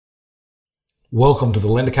Welcome to the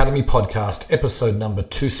Lend Academy podcast, episode number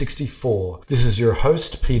 264. This is your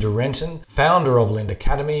host, Peter Renton, founder of Lend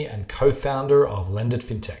Academy and co-founder of Lend It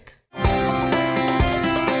Fintech.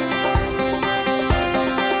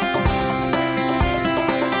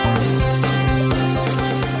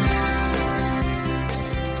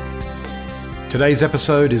 Today's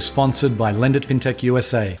episode is sponsored by Lend It Fintech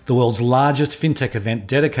USA. The world's largest fintech event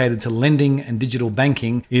dedicated to lending and digital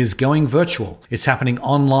banking is going virtual. It's happening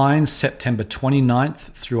online September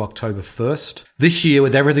 29th through October 1st. This year,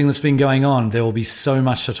 with everything that's been going on, there will be so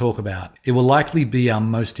much to talk about. It will likely be our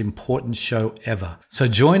most important show ever. So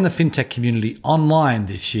join the fintech community online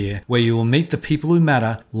this year, where you will meet the people who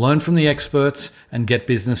matter, learn from the experts, and get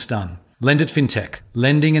business done. Lend It Fintech,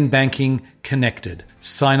 lending and banking connected.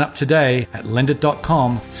 Sign up today at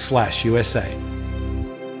lendit.com/USA.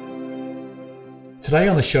 Today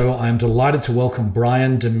on the show, I am delighted to welcome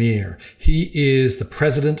Brian Demir. He is the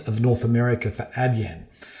president of North America for Adyen.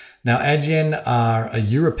 Now, Adyen are a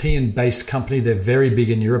European-based company. They're very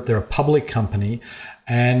big in Europe. They're a public company,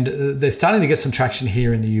 and they're starting to get some traction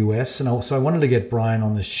here in the US. And also, I wanted to get Brian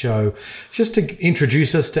on the show just to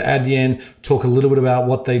introduce us to Adyen, talk a little bit about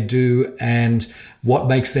what they do and what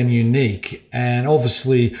makes them unique. And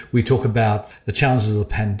obviously, we talk about the challenges of the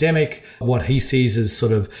pandemic, what he sees as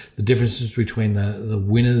sort of the differences between the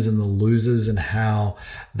winners and the losers and how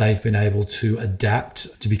they've been able to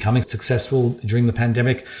adapt to becoming successful during the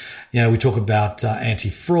pandemic. You know, we talk about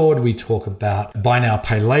anti-fraud, we talk about buy now,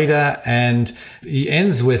 pay later, and he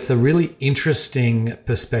ends with a really interesting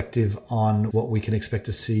perspective on what we can expect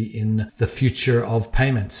to see in the future of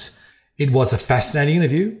payments. It was a fascinating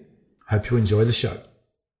interview. Hope you enjoy the show.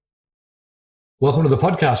 Welcome to the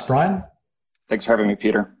podcast, Brian. Thanks for having me,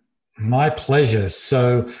 Peter. My pleasure.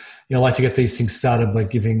 So, I like to get these things started by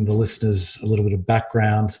giving the listeners a little bit of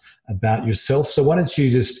background about yourself. So why don't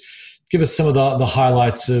you just give us some of the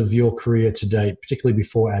highlights of your career to date, particularly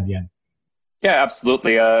before Adyen? Yeah,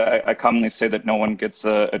 absolutely. I commonly say that no one gets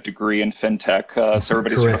a degree in fintech, so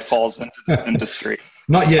everybody sort of falls into this industry.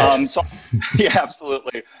 Not yet. Yeah,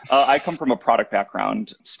 absolutely. I come from a product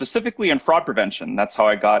background, specifically in fraud prevention. That's how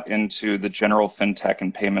I got into the general fintech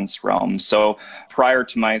and payments realm. So prior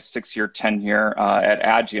to my 6-year tenure at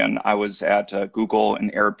Adyen, I was at Google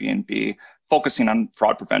and Airbnb, focusing on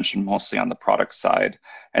fraud prevention, mostly on the product side.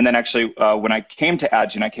 And then actually, when I came to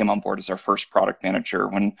Adyen, I came on board as our first product manager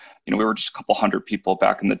when we were just a couple hundred people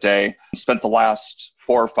back in the day. Spent the last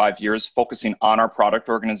 4 or 5 years focusing on our product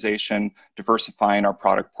organization, diversifying our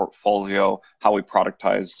product portfolio, how we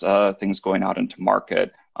productize things going out into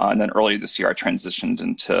market. And then earlier this year, I transitioned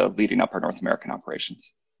into leading up our North American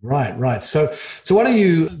operations. Right. So why don't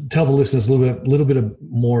you tell the listeners a little bit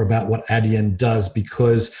more about what Adyen does?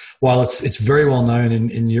 Because while it's very well known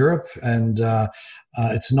in Europe and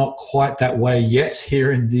it's not quite that way yet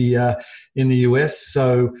here in the US.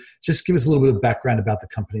 So just give us a little bit of background about the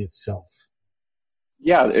company itself.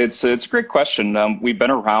 Yeah, it's a great question. We've been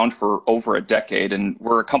around for over a decade, and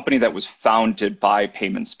we're a company that was founded by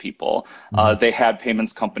payments people. They had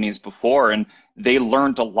payments companies before, and they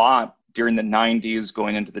learned a lot during the 90s,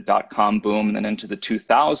 going into the dot-com boom and then into the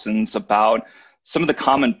 2000s about some of the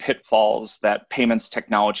common pitfalls that payments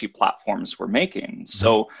technology platforms were making.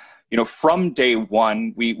 So, from day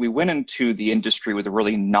one, we went into the industry with a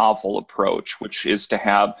really novel approach, which is to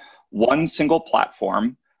have one single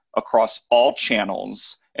platform across all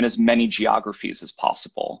channels and as many geographies as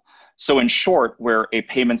possible. So in short, we're a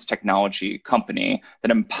payments technology company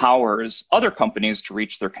that empowers other companies to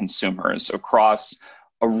reach their consumers across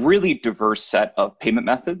a really diverse set of payment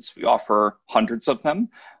methods. We offer hundreds of them,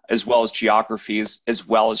 as well as geographies, as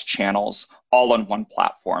well as channels, all on one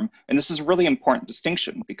platform. And this is a really important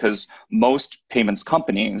distinction because most payments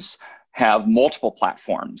companies have multiple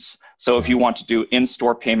platforms. So if you want to do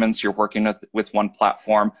in-store payments, you're working with one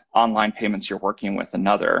platform, online payments, you're working with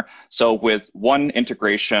another. So with one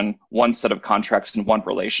integration, one set of contracts, and one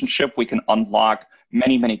relationship, we can unlock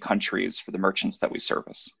many, many countries for the merchants that we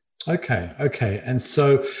service. Okay. And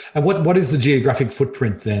what is the geographic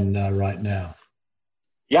footprint then right now?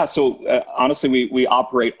 Yeah, so honestly, we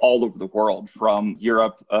operate all over the world, from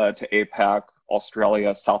Europe to APAC,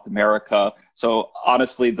 Australia, South America. So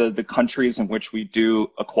honestly, the countries in which we do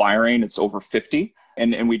acquiring, it's over 50.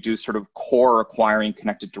 And we do sort of core acquiring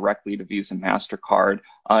connected directly to Visa and MasterCard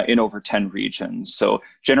in over 10 regions. So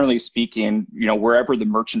generally speaking, wherever the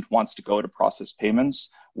merchant wants to go to process payments,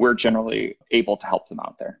 we're generally able to help them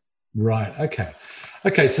out there. Right. Okay.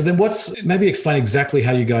 So then maybe explain exactly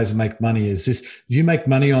how you guys make money. Do you make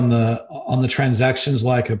money on the transactions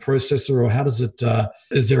like a processor, or how does it,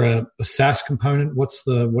 is there a SaaS component? What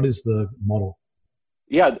is the model?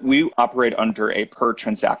 Yeah, we operate under a per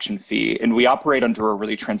transaction fee, and we operate under a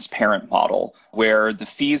really transparent model where the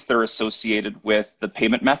fees that are associated with the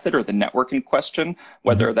payment method or the network in question,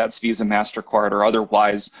 whether that's Visa, MasterCard, or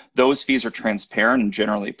otherwise, those fees are transparent and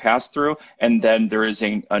generally pass through. And then there is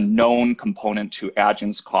a known component to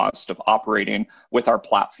Adyen's cost of operating with our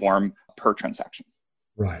platform per transaction.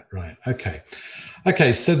 Right.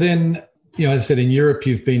 Okay. So then, as I said, in Europe,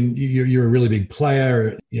 you're a really big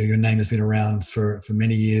player. Your name has been around for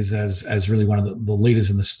many years as really one of the leaders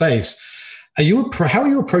in the space. How are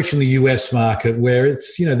you approaching the US market, where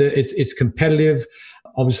it's competitive?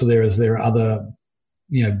 Obviously, there are other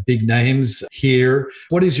big names here.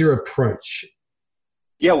 What is your approach?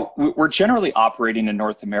 Yeah, we're generally operating in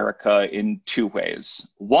North America in two ways.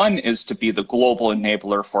 One is to be the global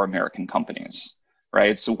enabler for American companies,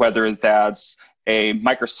 right? So whether that's a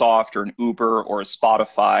Microsoft or an Uber or a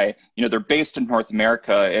Spotify, they're based in North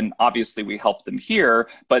America, and obviously we help them here,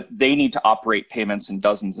 but they need to operate payments in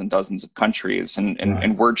dozens and dozens of countries.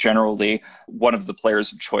 And we're generally one of the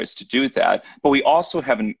players of choice to do that. But we also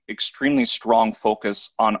have an extremely strong focus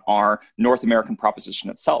on our North American proposition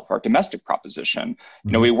itself, our domestic proposition.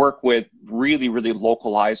 We work with really, really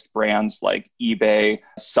localized brands like eBay,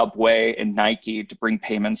 Subway, and Nike to bring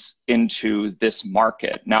payments into this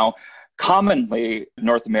market. Now, commonly,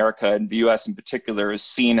 North America and the US in particular is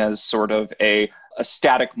seen as sort of a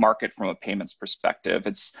static market from a payments perspective.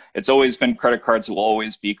 It's always been credit cards, it will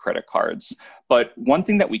always be credit cards. But one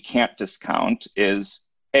thing that we can't discount is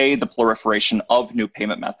the proliferation of new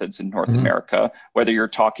payment methods in North America, whether you're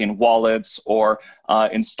talking wallets or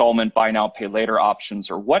installment, buy now, pay later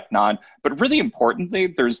options or whatnot. But really importantly,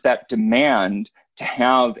 there's that demand to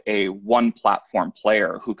have a one platform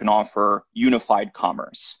player who can offer unified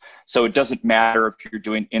commerce. So it doesn't matter if you're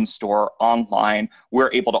doing in-store, online,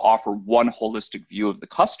 we're able to offer one holistic view of the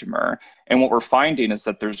customer. And what we're finding is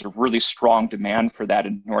that there's a really strong demand for that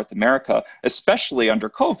in North America, especially under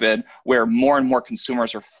COVID, where more and more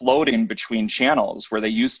consumers are floating between channels, where they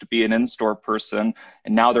used to be an in-store person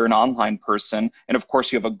and now they're an online person. And of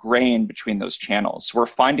course, you have a grain between those channels. So we're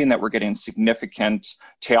finding that we're getting significant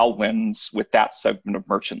tailwinds with that segment of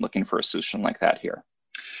merchant looking for a solution like that here.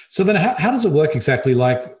 So then how does it work exactly?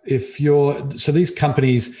 Like so these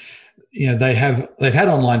companies, they've had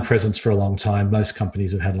online presence for a long time. Most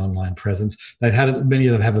companies have had an online presence. Many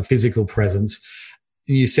of them have a physical presence.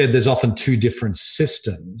 And you said there's often two different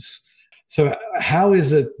systems. So how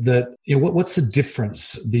is it that, what's the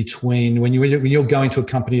difference between when you're going to a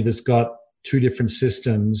company that's got two different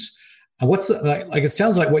systems? And it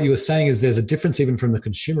sounds like what you were saying is there's a difference even from the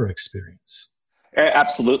consumer experience.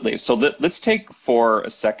 Absolutely. So let's take for a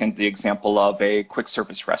second the example of a quick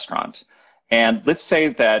service restaurant. And let's say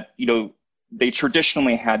that, they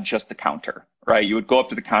traditionally had just the counter, right? You would go up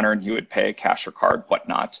to the counter and you would pay cash or card,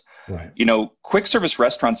 whatnot. Right. Quick service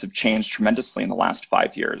restaurants have changed tremendously in the last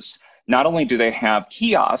 5 years. Not only do they have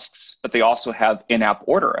kiosks, but they also have in-app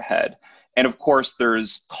order ahead. And of course,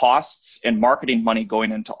 there's costs and marketing money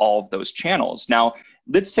going into all of those channels. Now,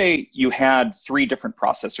 let's say you had 3 different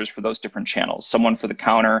processors for those different channels, someone for the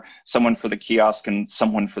counter, someone for the kiosk, and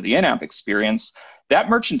someone for the in-app experience. That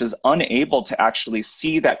merchant is unable to actually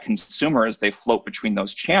see that consumer as they float between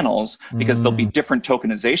those channels because there'll be different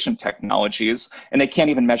tokenization technologies and they can't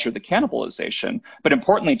even measure the cannibalization. But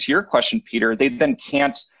importantly, to your question, Peter, they then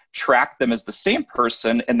can't track them as the same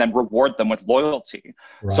person and then reward them with loyalty.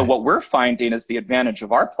 Right. So what we're finding is the advantage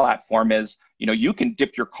of our platform is, you can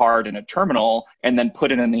dip your card in a terminal and then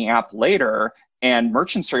put it in the app later, and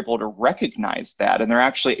merchants are able to recognize that. And they're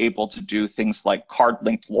actually able to do things like card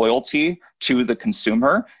linked loyalty to the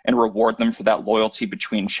consumer and reward them for that loyalty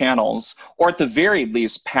between channels, or at the very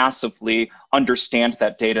least passively understand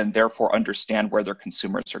that data and therefore understand where their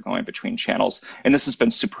consumers are going between channels. And this has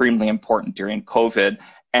been supremely important during COVID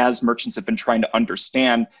as merchants have been trying to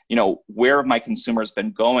understand, where have my consumers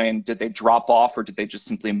been going? Did they drop off or did they just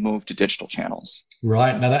simply move to digital channels?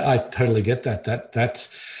 Right. Now I totally get that.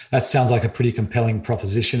 That sounds like a pretty compelling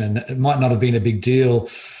proposition, and it might not have been a big deal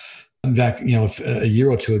back, a year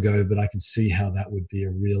or two ago, but I can see how that would be a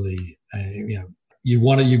really,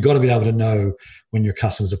 you've got to be able to know when your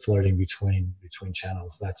customers are floating between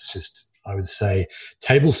channels. That's just, I would say,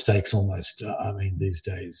 table stakes almost. These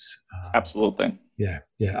days. Absolutely. Yeah.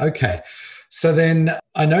 Okay. So then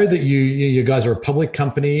I know that you guys are a public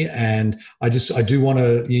company, and I do want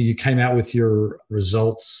to, you came out with your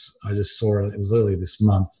results. I just saw it was earlier this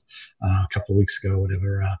month, a couple of weeks ago,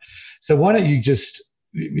 whatever. So why don't you just,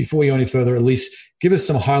 before we go any further, at least give us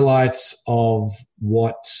some highlights of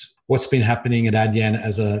what's been happening at Adyen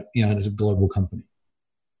as a global company.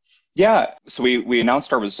 Yeah, so we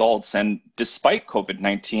announced our results, and despite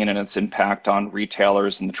COVID-19 and its impact on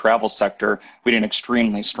retailers and the travel sector, we did an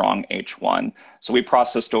extremely strong H1. So we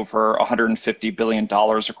processed over $150 billion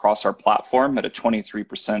across our platform at a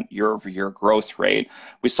 23% year-over-year growth rate.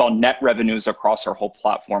 We saw net revenues across our whole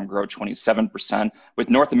platform grow 27%, with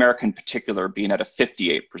North America in particular being at a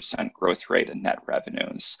 58% growth rate in net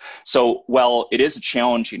revenues. So while it is a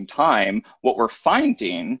challenging time, what we're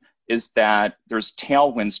finding is that there's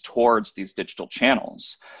tailwinds towards these digital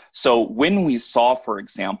channels. So when we saw, for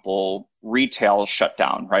example, retail shut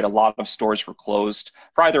down, right? A lot of stores were closed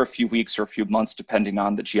for either a few weeks or a few months, depending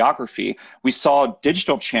on the geography. We saw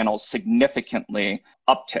digital channels significantly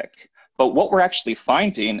uptick. But what we're actually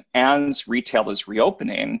finding as retail is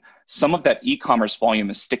reopening, some of that e-commerce volume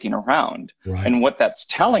is sticking around. Right. And what that's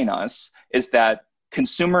telling us is that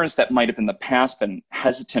consumers that might have in the past been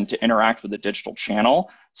hesitant to interact with a digital channel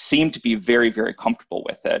seem to be very, very comfortable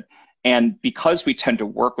with it. And because we tend to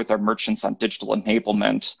work with our merchants on digital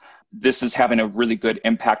enablement, this is having a really good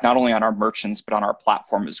impact, not only on our merchants, but on our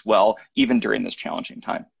platform as well, even during this challenging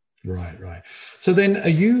time. Right, right. So then are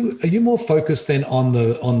you more focused then on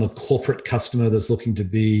the corporate customer that's looking to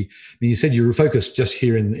be, I mean, you said you were focused just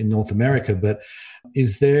here in North America, but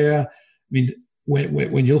is there, I mean,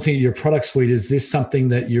 when you're looking at your product suite, is this something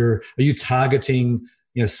that are you targeting,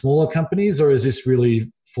 smaller companies, or is this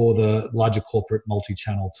really for the larger corporate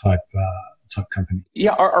multi-channel type company?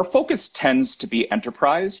 Yeah, our focus tends to be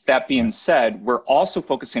enterprise. That being said, we're also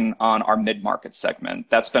focusing on our mid-market segment.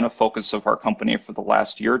 That's been a focus of our company for the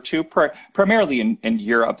last year or two, primarily in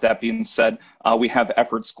Europe. That being said, we have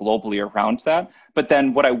efforts globally around that. But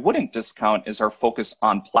then what I wouldn't discount is our focus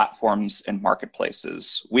on platforms and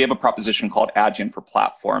marketplaces. We have a proposition called Adyen for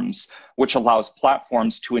Platforms, which allows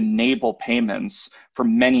platforms to enable payments for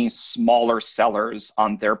many smaller sellers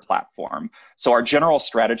on their platform. So our general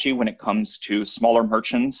strategy when it comes to smaller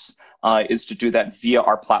merchants is to do that via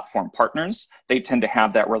our platform partners. They tend to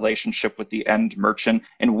have that relationship with the end merchant,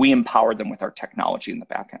 and we empower them with our technology in the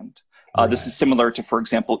back end. Right. This is similar to, for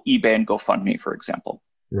example, eBay and GoFundMe, for example.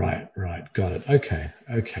 Right. Got it.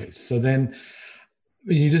 Okay. So then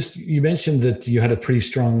you mentioned that you had a pretty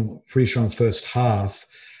strong first half.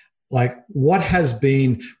 Like what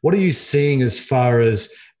are you seeing as far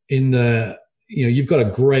as you've got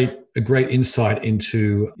a great insight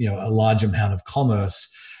into, a large amount of commerce,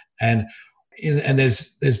 and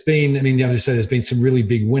there's been, I mean, obviously there's been some really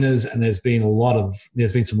big winners and there's been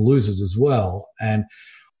some losers as well. And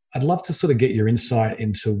I'd love to sort of get your insight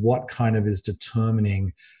into what kind of is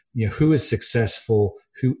determining, who is successful,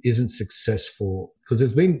 who isn't successful, because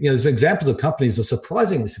there's been examples of companies that are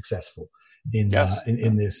surprisingly successful in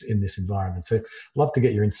this environment. So I'd love to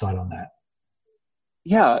get your insight on that.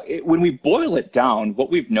 Yeah, when we boil it down,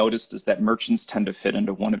 what we've noticed is that merchants tend to fit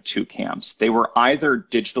into one of two camps. They were either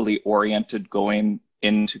digitally oriented going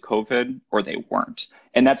into COVID, or they weren't.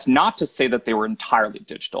 And that's not to say that they were entirely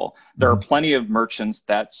digital. There are plenty of merchants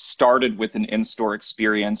that started with an in-store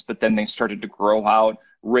experience, but then they started to grow out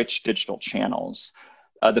rich digital channels.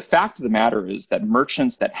 The fact of the matter is that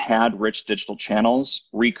merchants that had rich digital channels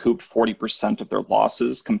recouped 40% of their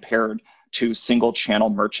losses compared to single channel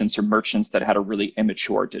merchants or merchants that had a really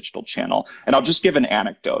immature digital channel. And I'll just give an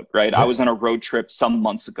anecdote, right? I was on a road trip some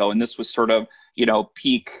months ago, and this was sort of,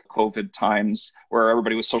 peak COVID times where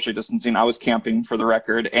everybody was socially distancing. I was camping, for the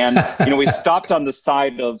record. And, we stopped on the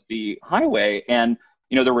side of the highway, and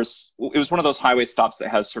it was one of those highway stops that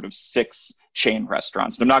has sort of 6 chain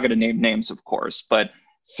restaurants. And I'm not going to name names, of course, but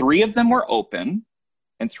 3 of them were open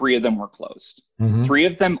and 3 of them were closed. 3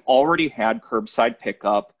 of them already had curbside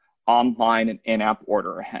pickup, online and in-app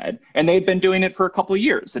order ahead. And they'd been doing it for a couple of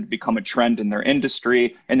years. It had become a trend in their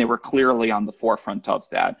industry, and they were clearly on the forefront of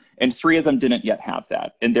that. And 3 of them didn't yet have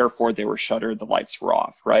that. And therefore they were shuttered, the lights were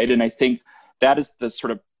off, right? And I think that is the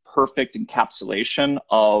sort of perfect encapsulation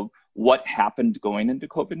of what happened going into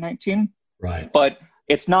COVID-19. Right. But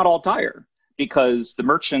it's not all dire, because the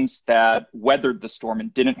merchants that weathered the storm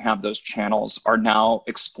and didn't have those channels are now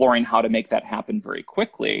exploring how to make that happen very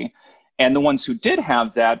quickly. And the ones who did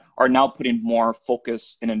have that are now putting more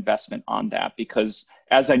focus and investment on that, because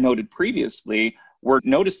as I noted previously, we're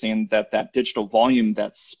noticing that digital volume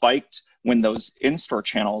that spiked when those in-store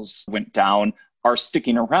channels went down are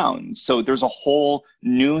sticking around. So there's a whole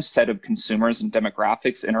new set of consumers and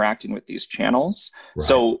demographics interacting with these channels. Right.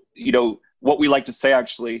 So, what we like to say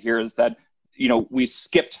actually here is that, we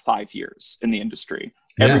skipped 5 years in the industry.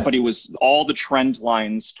 Yeah. All the trend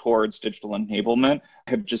lines towards digital enablement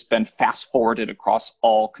have just been fast forwarded across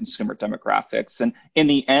all consumer demographics. And in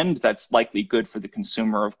the end, that's likely good for the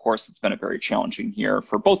consumer. Of course, it's been a very challenging year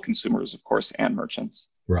for both consumers, of course, and merchants.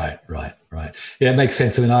 Right. Yeah, it makes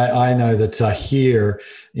sense. I mean, I know that here,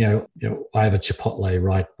 I have a Chipotle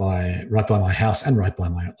right by my house and right by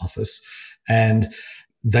my office, and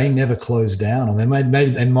they never closed down. I mean,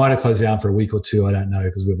 maybe they might have closed down for a week or two. I don't know,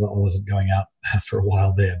 because I wasn't going out for a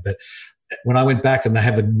while there. But when I went back, and they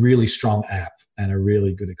have a really strong app and a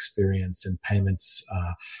really good experience, and payments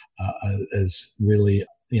is really,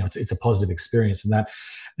 it's a positive experience. And that,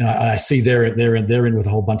 I see they're in with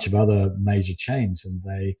a whole bunch of other major chains, and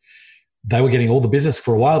they were getting all the business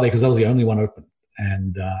for a while there because I was the only one open.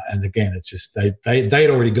 And again, it's just they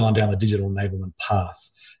had already gone down the digital enablement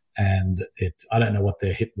path. And I don't know what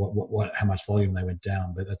their hit, how much volume they went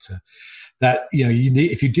down, but you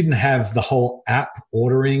need, if you didn't have the whole app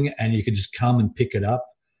ordering and you could just come and pick it up,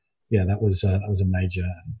 yeah, that was a major,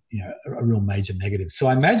 a real major negative. So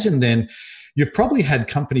I imagine then you've probably had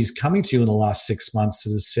companies coming to you in the last 6 months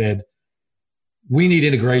that have said, we need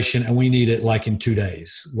integration and we need it like in 2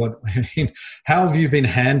 days. How have you been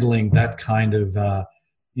handling that kind of,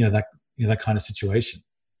 that kind of situation?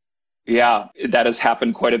 Yeah, that has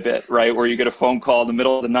happened quite a bit, right? Where you get a phone call in the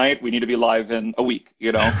middle of the night, we need to be live in a week,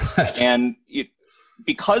 Right. And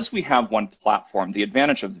because we have one platform, the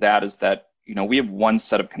advantage of that is that, we have one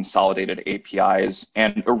set of consolidated APIs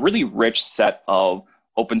and a really rich set of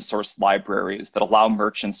open source libraries that allow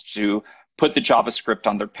merchants to put the JavaScript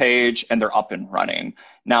on their page and they're up and running.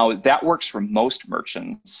 Now, that works for most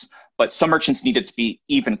merchants, but some merchants need it to be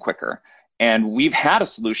even quicker. And we've had a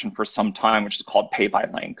solution for some time, which is called Pay by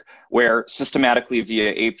Link, where systematically via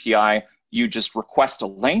API, you just request a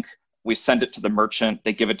link, we send it to the merchant,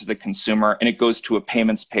 they give it to the consumer, and it goes to a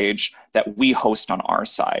payments page that we host on our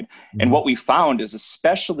side. Mm-hmm. And what we found is,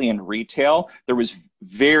 especially in retail, there was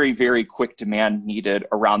very, very quick demand needed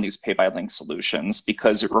around these Pay by Link solutions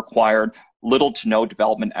because it required little to no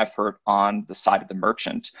development effort on the side of the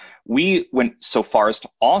merchant. We went so far as to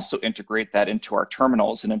also integrate that into our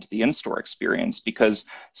terminals and into the in-store experience because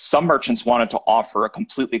some merchants wanted to offer a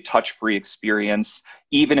completely touch-free experience,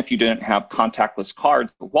 even if you didn't have contactless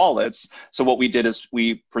cards or wallets. So what we did is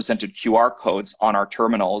we presented QR codes on our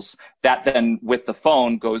terminals that then with the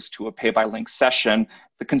phone goes to a Pay by Link session.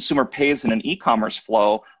 The consumer pays in an e-commerce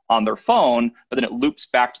flow on their phone, but then it loops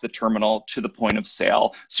back to the terminal to the point of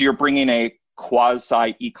sale. So you're bringing a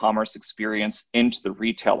quasi e-commerce experience into the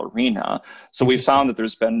retail arena. So we found that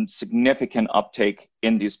there's been significant uptake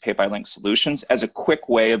in these Pay by Link solutions as a quick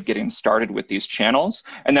way of getting started with these channels.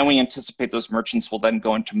 And then we anticipate those merchants will then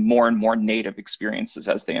go into more and more native experiences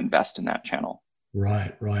as they invest in that channel.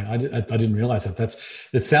 Right. I didn't realize that.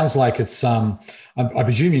 It sounds like it's, I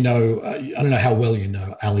presume I don't know how well you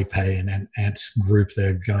know Alipay and Ant Group.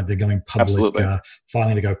 They're going public, Absolutely.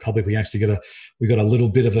 Filing to go public. We got a little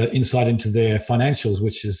bit of an insight into their financials,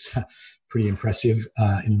 which is pretty impressive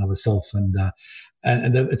in and of itself. And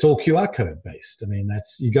it's all QR code based. I mean,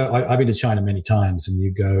 I've been to China many times, and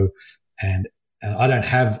you go, and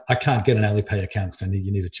I can't get an Alipay account because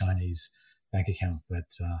you need a Chinese bank account, but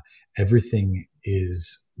everything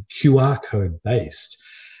is QR code based.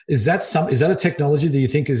 Is that a technology that you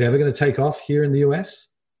think is ever going to take off here in the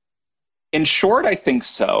US? In short, I think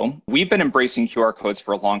so. We've been embracing QR codes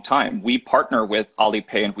for a long time. We partner with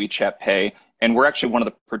Alipay and WeChat Pay, and we're actually one of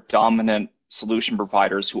the predominant solution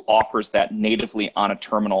providers who offers that natively on a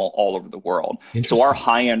terminal all over the world. So our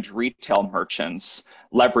high-end retail merchants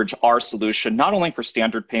leverage our solution, not only for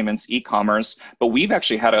standard payments, e-commerce, but we've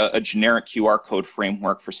actually had a generic QR code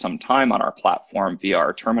framework for some time on our platform via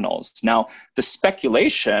our terminals. Now, the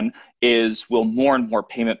speculation is, will more and more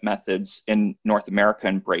payment methods in North America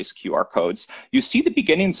embrace QR codes? You see the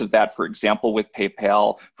beginnings of that, for example, with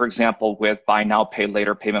PayPal, for example, with buy now, pay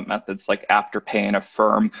later payment methods like Afterpay and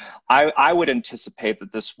Affirm. I would anticipate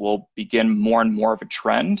that this will begin more and more of a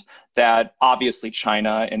trend that obviously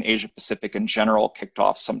China and Asia Pacific in general kicked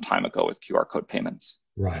off some time ago with QR code payments.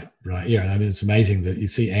 Right. Yeah, and I mean, it's amazing that you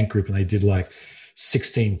see Ant Group and they did like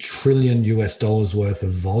 $16 trillion worth of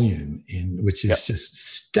volume which is just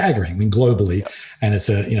staggering. I mean, globally, and it's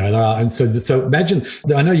and so imagine.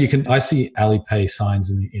 I know I see Alipay signs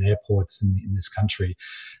in airports in this country.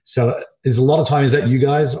 So there's a lot of time. Is that you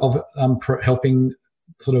guys helping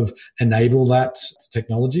sort of enable that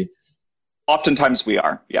technology? Oftentimes we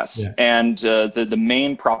are, yes. Yeah. And the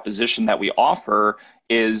main proposition that we offer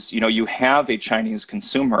is, you have a Chinese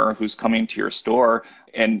consumer who's coming to your store,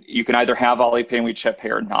 and you can either have Alipay and WeChat Pay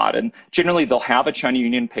or not. And generally they'll have a China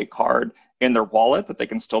Union Pay card, in their wallet, that they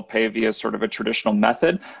can still pay via sort of a traditional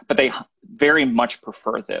method, but they very much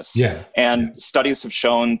prefer this. Yeah. And studies have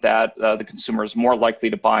shown that the consumer is more likely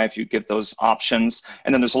to buy if you give those options.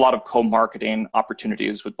 And then there's a lot of co-marketing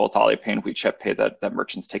opportunities with both Alipay and WeChat Pay that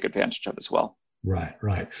merchants take advantage of as well. Right.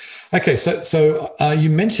 Okay, so you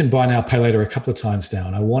mentioned buy now, pay later a couple of times now,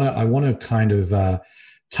 and I want to kind of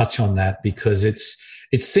touch on that because it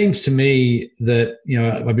seems to me that,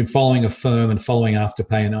 I've been following Affirm and following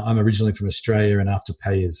Afterpay, and I'm originally from Australia, and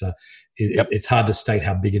Afterpay is it's hard to state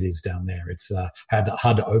how big it is down there. It's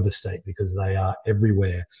hard to overstate because they are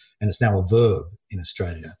everywhere, and it's now a verb in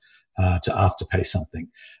Australia to afterpay something.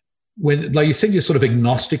 When, like you said, you're sort of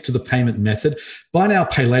agnostic to the payment method. Buy now,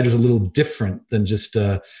 pay later is a little different than just,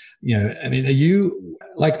 are you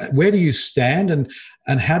where do you stand and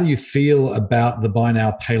how do you feel about the buy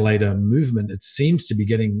now, pay later movement? It seems to be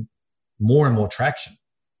getting more and more traction.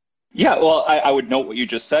 Yeah, well, I would note what you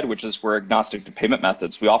just said, which is we're agnostic to payment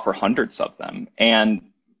methods. We offer hundreds of them. And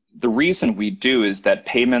the reason we do is that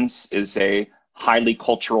payments is a highly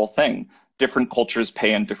cultural thing. Different cultures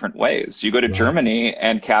pay in different ways. You go to Germany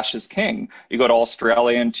and cash is king. You go to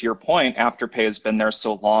Australia, and to your point, Afterpay has been there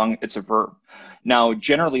so long, it's a verb. Now,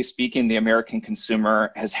 generally speaking, the American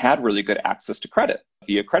consumer has had really good access to credit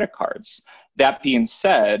via credit cards. That being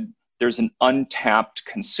said, there's an untapped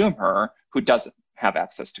consumer who doesn't have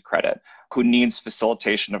access to credit, who needs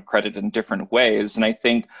facilitation of credit in different ways. And I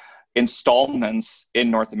think installments in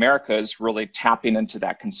North America is really tapping into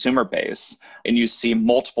that consumer base. And you see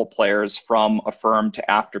multiple players from Affirm to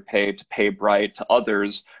Afterpay to PayBright to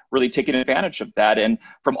others really taking advantage of that. And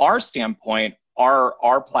from our standpoint,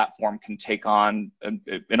 our platform can take on an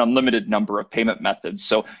unlimited number of payment methods.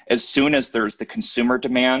 So as soon as there's the consumer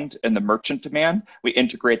demand and the merchant demand, we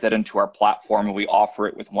integrate that into our platform and we offer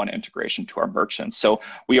it with one integration to our merchants. So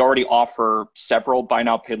we already offer several buy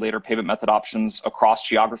now, pay later payment method options across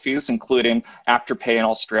geographies, including Afterpay in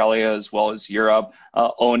Australia as well as Europe,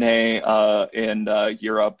 One in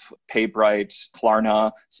Europe, PayBright,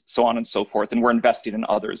 Klarna, so on and so forth. And we're investing in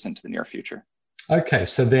others into the near future. Okay,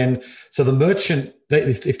 so the merchant,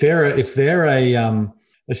 if they're a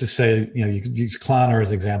let's just say, you could use Klarna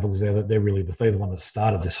as examples. They're the one that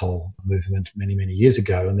started this whole movement many years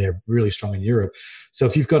ago, and they're really strong in Europe. So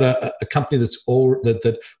if you've got a company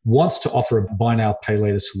that wants to offer a buy now, pay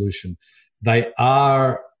later solution, they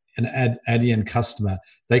are an Adyen customer,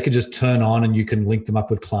 they could just turn on and you can link them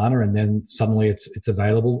up with Klarna, and then suddenly it's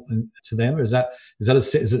available to them.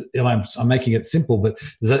 I'm making it simple, but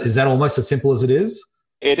is that almost as simple as it is?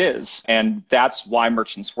 It is. And that's why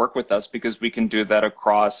merchants work with us, because we can do that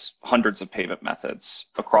across hundreds of payment methods,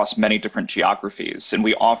 across many different geographies. And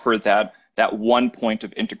we offer that one point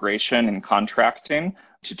of integration and contracting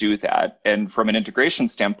to do that. And from an integration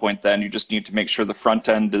standpoint, then you just need to make sure the front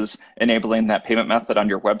end is enabling that payment method on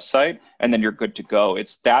your website, and then you're good to go.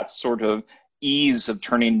 It's that sort of ease of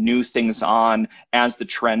turning new things on as the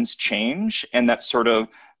trends change, and that sort of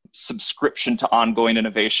subscription to ongoing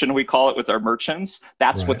innovation, we call it with our merchants.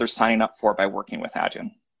 That's what they're signing up for by working with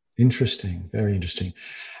Adyen. Interesting. Very interesting.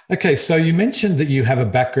 Okay, so you mentioned that you have a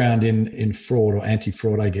background in fraud, or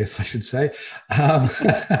anti-fraud, I guess I should say.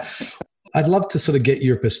 I'd love to sort of get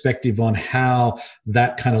your perspective on how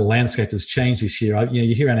that kind of landscape has changed this year.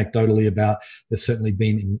 You hear anecdotally about there's certainly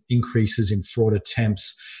been increases in fraud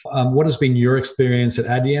attempts. What has been your experience at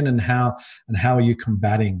Adyen, and how are you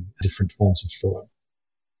combating different forms of fraud?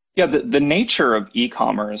 Yeah, the nature of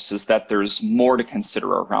e-commerce is that there's more to consider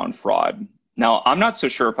around fraud. Now, I'm not so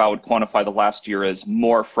sure if I would quantify the last year as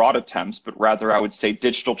more fraud attempts, but rather I would say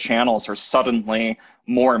digital channels are suddenly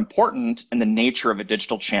more important, and the nature of a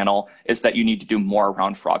digital channel is that you need to do more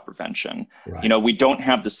around fraud prevention. Right. We don't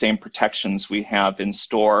have the same protections we have in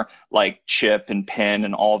store, like chip and PIN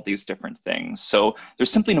and all of these different things. So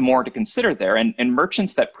there's simply more to consider there. And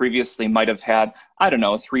merchants that previously might have had,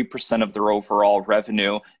 3% of their overall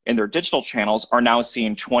revenue in their digital channels are now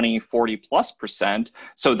seeing 20, 40+%.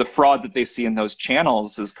 So the fraud that they see in those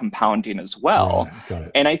channels is compounding as well. Right. Got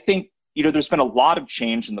it. And I think there's been a lot of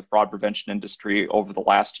change in the fraud prevention industry over the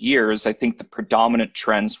last years. I think the predominant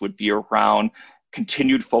trends would be around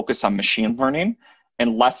continued focus on machine learning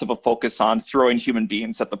and less of a focus on throwing human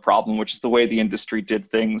beings at the problem, which is the way the industry did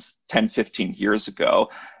things 10, 15 years ago.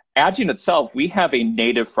 Adyen itself, we have a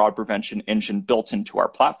native fraud prevention engine built into our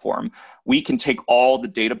platform. we can take all the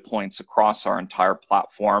data points across our entire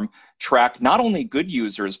platform, track not only good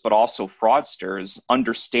users, but also fraudsters,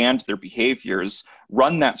 understand their behaviors,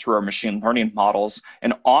 run that through our machine learning models,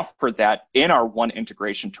 and offer that in our one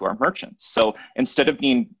integration to our merchants. So instead of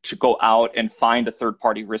needing to go out and find a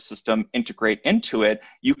third-party risk system, integrate into it,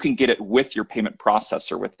 you can get it with your payment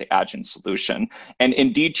processor with the Adyen solution. And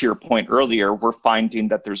indeed, to your point earlier, we're finding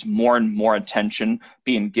that there's more and more attention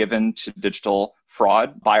being given to digital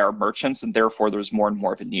fraud by our merchants, and therefore there's more and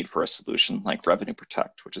more of a need for a solution like Revenue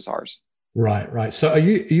Protect, which is ours. Right. So are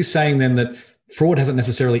you saying then that fraud hasn't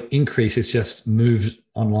necessarily increased, it's just moved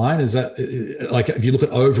online? Is that, like, if you look at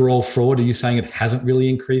overall fraud, are you saying it hasn't really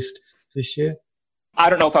increased this year? I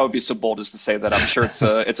don't know if I would be so bold as to say that. I'm sure it's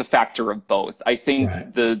a factor of both. I think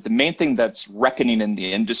the main thing that's reckoning in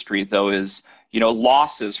the industry, though, is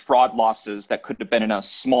losses, fraud losses that could have been in a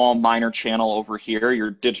small minor channel over here, your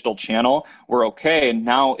digital channel, were okay. And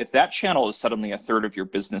now if that channel is suddenly a third of your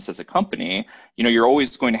business as a company, you're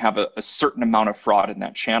always going to have a certain amount of fraud in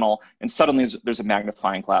that channel. And suddenly there's a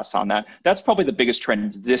magnifying glass on that. That's probably the biggest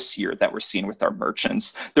trend this year that we're seeing with our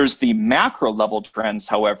merchants. There's the macro level trends,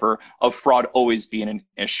 however, of fraud always being an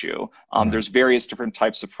issue. There's various different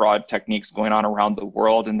types of fraud techniques going on around the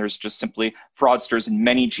world. And there's just simply fraudsters in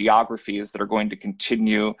many geographies that are going to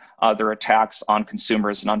continue their attacks on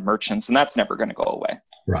consumers and on merchants, and that's never going to go away.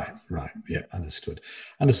 Right. Yeah, understood.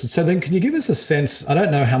 So then can you give us a sense, I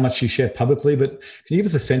don't know how much you share publicly, but can you give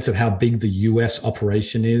us a sense of how big the US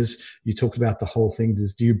operation is? You talked about the whole thing.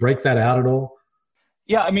 Do you break that out at all?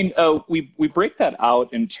 Yeah, I mean, we break that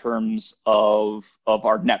out in terms of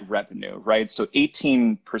our net revenue, right? So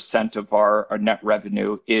 18% of our net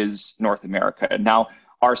revenue is North America. Now,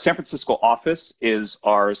 our San Francisco office is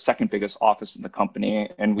our second biggest office in the company,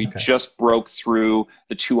 and we just broke through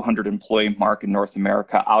the 200 employee mark in North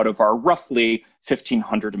America out of our roughly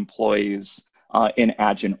 1,500 employees in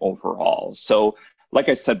Adyen overall. So like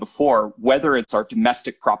I said before, whether it's our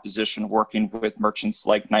domestic proposition working with merchants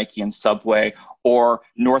like Nike and Subway, or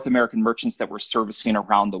North American merchants that we're servicing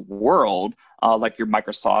around the world, like your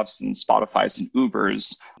Microsofts and Spotifys and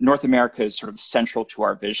Ubers, North America is sort of central to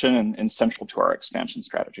our vision and central to our expansion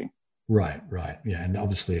strategy. Right. Yeah, and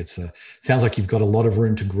obviously it sounds like you've got a lot of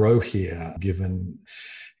room to grow here, given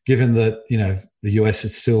that the US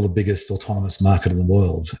is still the biggest autonomous market in the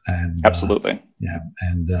world, and absolutely,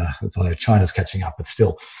 it's like China's catching up, but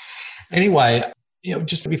still. Anyway,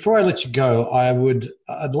 just before I let you go,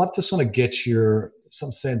 I'd love to sort of get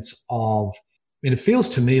some sense of. I mean, it feels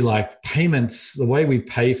to me like payments, the way we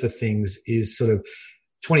pay for things, is sort of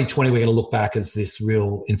 2020. We're going to look back as this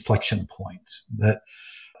real inflection point.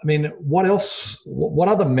 What else? What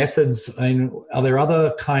other methods? I mean, are there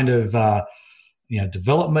other kind of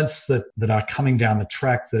developments that are coming down the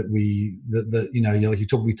track that we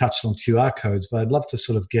touched on QR codes, but I'd love to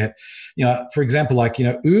sort of get, for example,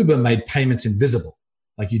 Uber made payments invisible.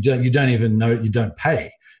 Like you don't even know, you don't pay.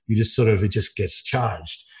 You just it just gets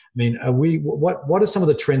charged. I mean, what are some of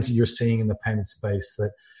the trends that you're seeing in the payment space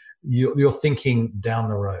that you're thinking down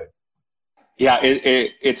the road? Yeah,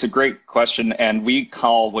 it's a great question. And we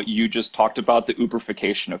call what you just talked about the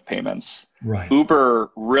Uberification of payments. Right.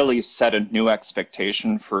 Uber really set a new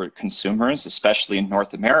expectation for consumers, especially in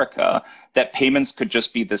North America, that payments could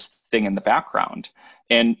just be this thing in the background.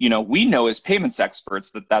 And, we know as payments experts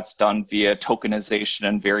that that's done via tokenization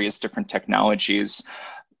and various different technologies.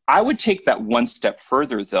 I would take that one step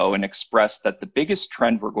further, though, and express that the biggest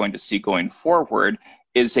trend we're going to see going forward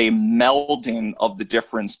is a melding of the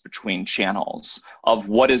difference between channels of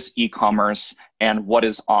what is e-commerce and what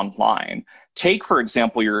is online. Take, for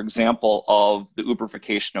example, your example of the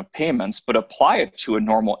Uberification of payments, but apply it to a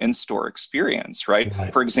normal in-store experience, right?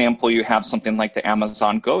 For example, you have something like the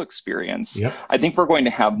Amazon Go experience. Yep. I think we're going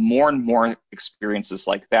to have more and more experiences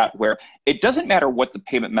like that where it doesn't matter what the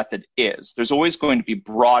payment method is. There's always going to be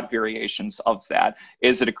broad variations of that.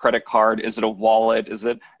 Is it a credit card? Is it a wallet? Is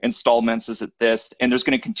it installments? Is it this? And there's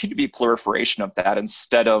going to continue to be proliferation of that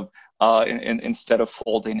instead of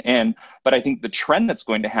folding in. But I think the trend that's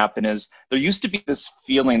going to happen is there used to be this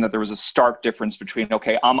feeling that there was a stark difference between,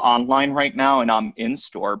 okay, I'm online right now and I'm in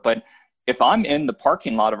store. But if I'm in the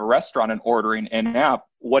parking lot of a restaurant and ordering in-app,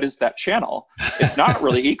 what is that channel? It's not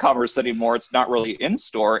really e-commerce anymore. It's not really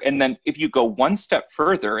in-store. And then if you go one step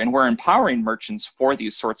further, and we're empowering merchants for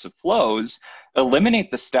these sorts of flows, eliminate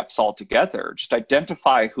the steps altogether. Just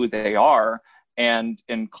identify who they are and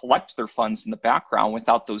collect their funds in the background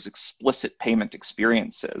without those explicit payment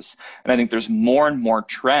experiences. And I think there's more and more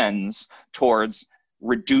trends towards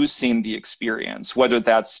reducing the experience, whether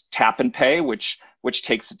that's tap and pay, which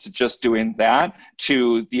takes it to just doing that,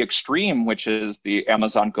 to the extreme, which is the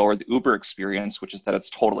Amazon Go or the Uber experience, which is that it's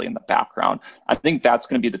totally in the background. I think that's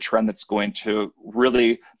going to be the trend that's going to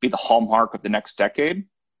really be the hallmark of the next decade.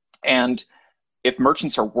 And if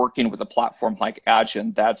merchants are working with a platform like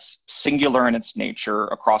Adyen that's singular in its nature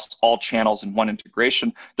across all channels in one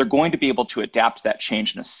integration, they're going to be able to adapt that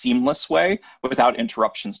change in a seamless way without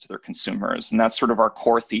interruptions to their consumers. And that's sort of our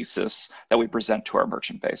core thesis that we present to our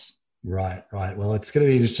merchant base. Right. Well, it's going to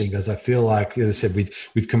be interesting because I feel like, as I said,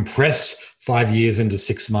 we've compressed 5 years into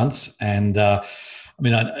 6 months, and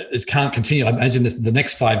it can't continue. I imagine the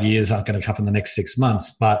next 5 years aren't going to come in the next 6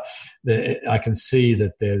 months, but I can see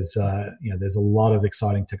that there's a lot of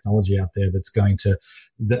exciting technology out there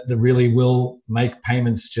that really will make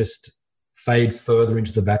payments just fade further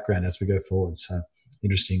into the background as we go forward. So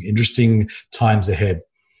interesting times ahead.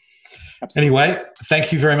 Absolutely. Anyway,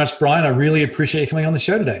 thank you very much, Brian. I really appreciate you coming on the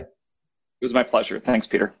show today. It was my pleasure. Thanks,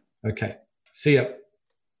 Peter. Okay. See ya.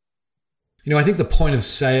 I think the point of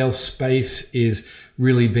sale space is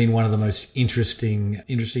really been one of the most interesting,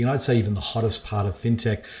 and I'd say even the hottest part of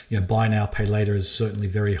fintech. Buy now, pay later is certainly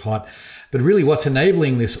very hot. But really what's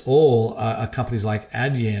enabling this all are companies like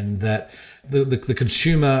Adyen, that the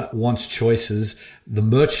consumer wants choices. The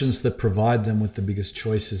merchants that provide them with the biggest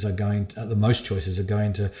choices the most choices are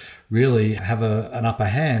going to really have an upper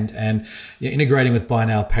hand. And integrating with buy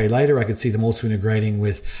now, pay later, I could see them also integrating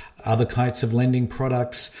with other kinds of lending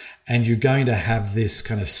products. And you're going to have this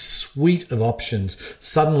kind of suite of options.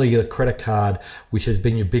 Suddenly the credit card, which has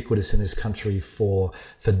been ubiquitous in this country for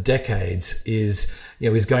decades, is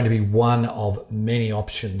going to be one of many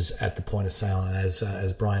options at the point of sale. And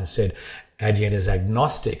as Brian said, Adyen is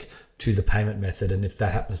agnostic to the payment method, and if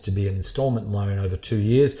that happens to be an installment loan over 2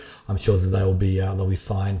 years, I'm sure that they'll be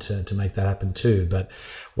fine to make that happen too. But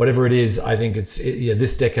whatever it is, I think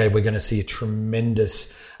this decade we're going to see a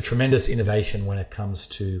tremendous innovation when it comes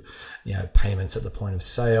to payments at the point of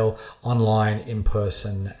sale, online, in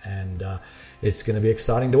person, and it's going to be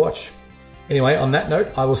exciting to watch. Anyway, on that note,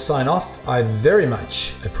 I will sign off. I very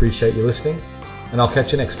much appreciate you listening, and I'll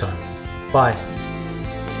catch you next time. Bye.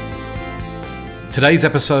 Today's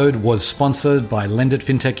episode was sponsored by Lend It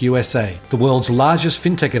Fintech USA. The world's largest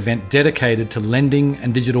fintech event dedicated to lending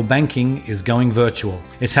and digital banking is going virtual.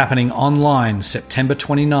 It's happening online September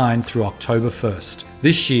 29 through October 1st.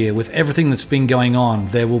 This year, with everything that's been going on,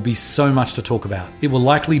 there will be so much to talk about. It will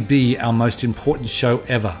likely be our most important show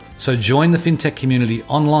ever. So join the fintech community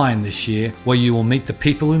online this year, where you will meet the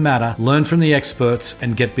people who matter, learn from the experts,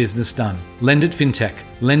 and get business done. Lend It Fintech,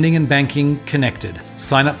 lending and banking connected.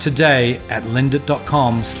 Sign up today at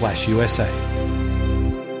lendit.com/USA.